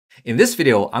In this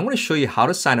video, I'm going to show you how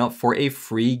to sign up for a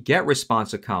free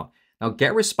GetResponse account. Now,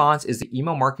 GetResponse is the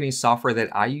email marketing software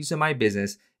that I use in my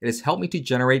business. It has helped me to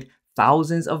generate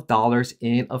thousands of dollars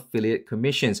in affiliate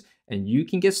commissions. And you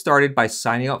can get started by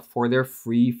signing up for their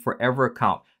free forever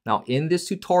account. Now, in this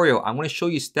tutorial, I'm going to show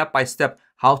you step by step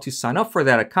how to sign up for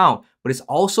that account, but it's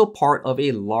also part of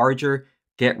a larger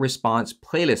GetResponse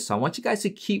playlist. So I want you guys to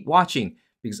keep watching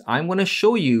because I'm going to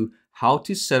show you how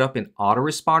to set up an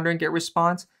autoresponder in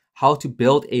GetResponse, how to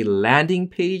build a landing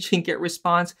page in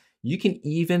GetResponse. You can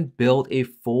even build a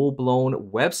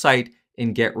full-blown website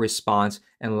in GetResponse.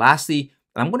 And lastly,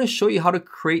 I'm going to show you how to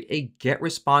create a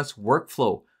GetResponse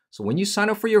workflow. So when you sign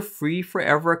up for your free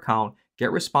forever account,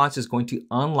 GetResponse is going to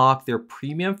unlock their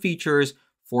premium features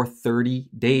for 30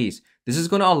 days. This is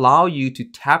going to allow you to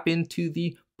tap into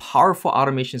the powerful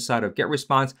automation side of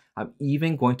GetResponse. I'm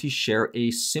even going to share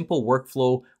a simple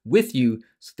workflow with you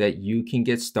so that you can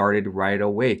get started right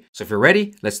away. So if you're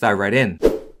ready, let's dive right in.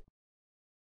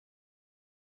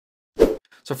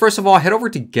 So first of all, head over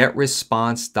to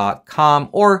getresponse.com,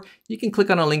 or you can click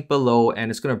on a link below and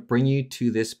it's going to bring you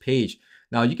to this page.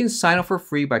 Now you can sign up for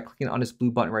free by clicking on this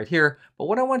blue button right here. But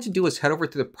what I want to do is head over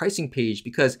to the pricing page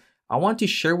because I want to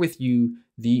share with you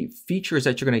the features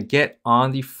that you're going to get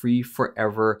on the free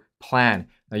forever plan.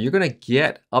 Now you're going to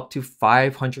get up to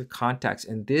 500 contacts,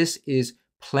 and this is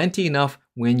plenty enough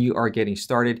when you are getting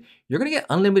started. You're going to get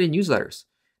unlimited newsletters.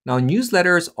 Now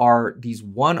newsletters are these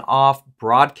one-off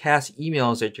broadcast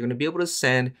emails that you're going to be able to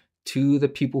send to the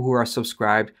people who are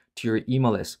subscribed to your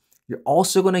email list. You're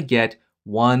also going to get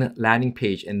one landing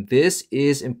page, and this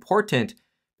is important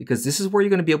because this is where you're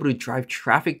going to be able to drive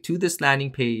traffic to this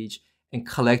landing page and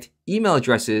collect email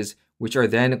addresses, which are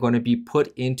then going to be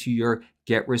put into your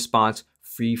GetResponse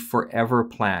free forever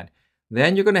plan.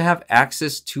 Then you're going to have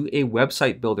access to a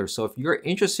website builder. So if you're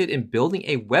interested in building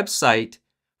a website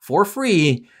for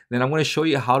free, then I'm going to show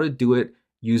you how to do it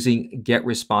using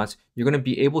GetResponse. You're going to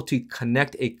be able to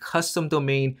connect a custom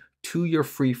domain to your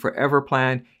free forever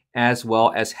plan, as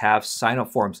well as have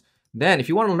sign-up forms. Then if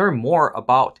you want to learn more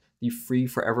about the free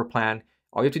forever plan,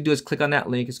 all you have to do is click on that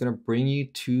link. It's going to bring you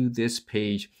to this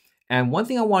page. And one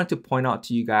thing I wanted to point out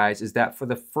to you guys is that for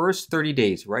the first 30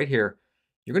 days right here,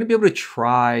 you're going to be able to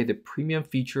try the premium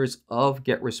features of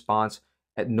GetResponse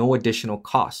at no additional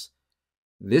cost.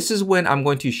 This is when I'm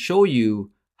going to show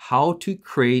you how to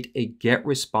create a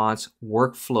GetResponse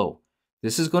workflow.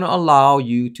 This is going to allow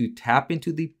you to tap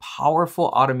into the powerful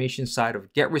automation side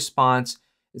of GetResponse.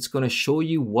 It's going to show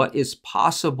you what is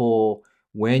possible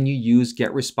when you use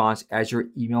GetResponse as your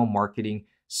email marketing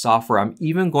software. I'm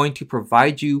even going to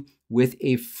provide you with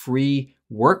a free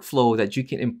workflow that you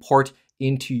can import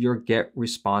into your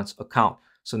GetResponse account.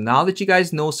 So now that you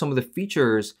guys know some of the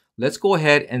features, let's go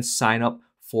ahead and sign up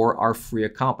for our free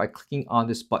account by clicking on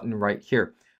this button right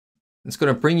here. It's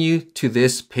going to bring you to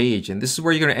this page, and this is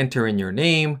where you're going to enter in your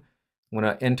name. I'm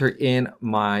going to enter in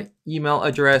my email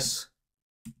address.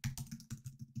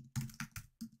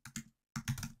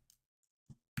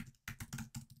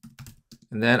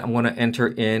 And then I'm going to enter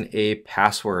in a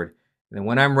password. And then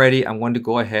when I'm ready, I'm going to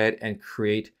go ahead and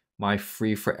create my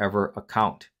free forever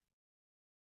account.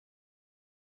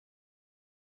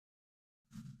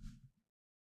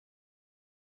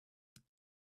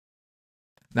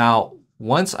 Now,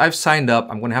 once I've signed up,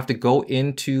 I'm going to have to go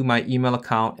into my email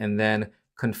account and then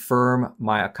confirm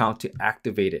my account to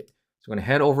activate it. So I'm going to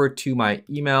head over to my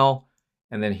email,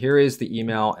 and then here is the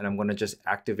email, and I'm going to just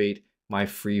activate my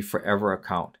free forever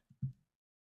account.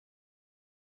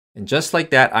 And just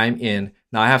like that, I'm in.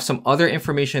 Now I have some other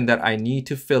information that I need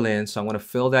to fill in. So I'm going to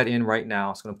fill that in right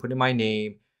now. So I'm going to put in my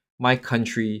name, my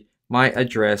country, my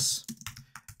address.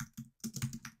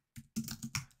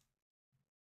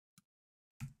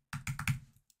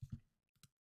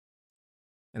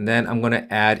 And then I'm going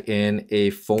to add in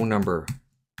a phone number.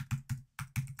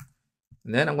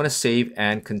 And then I'm going to save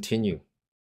and continue.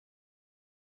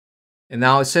 And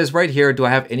now it says right here, do I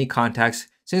have any contacts?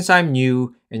 Since I'm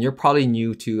new, and you're probably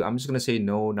new too, I'm just going to say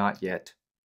no, not yet.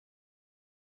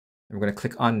 I'm going to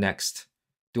click on next.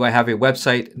 Do I have a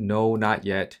website? No, not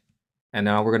yet. And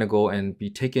now we're going to go and be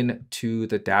taken to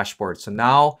the dashboard. So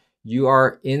now you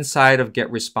are inside of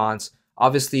GetResponse.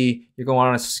 Obviously, you're going to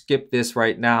want to skip this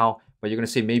right now, but you're going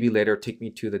to say maybe later, take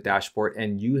me to the dashboard,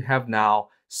 and you have now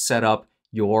set up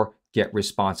your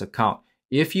GetResponse account.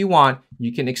 If you want,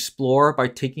 you can explore by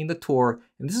taking the tour,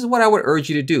 and this is what I would urge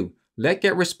you to do. Let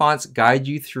GetResponse guide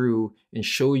you through and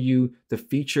show you the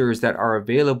features that are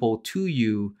available to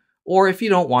you. Or if you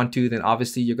don't want to, then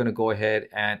obviously you're going to go ahead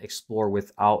and explore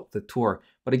without the tour.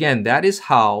 But again, that is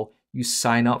how you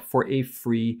sign up for a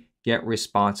free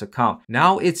GetResponse account.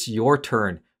 Now it's your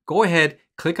turn. go ahead,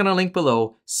 click on the link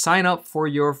below, sign up for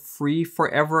your free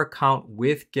forever account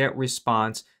with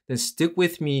GetResponse. Then stick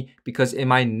with me because in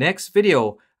my next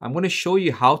video, I'm going to show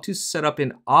you how to set up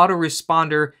an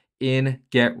autoresponder in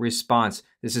GetResponse.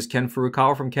 This is Ken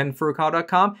Furukawa from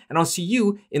kenfurukawa.com, and I'll see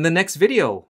you in the next video.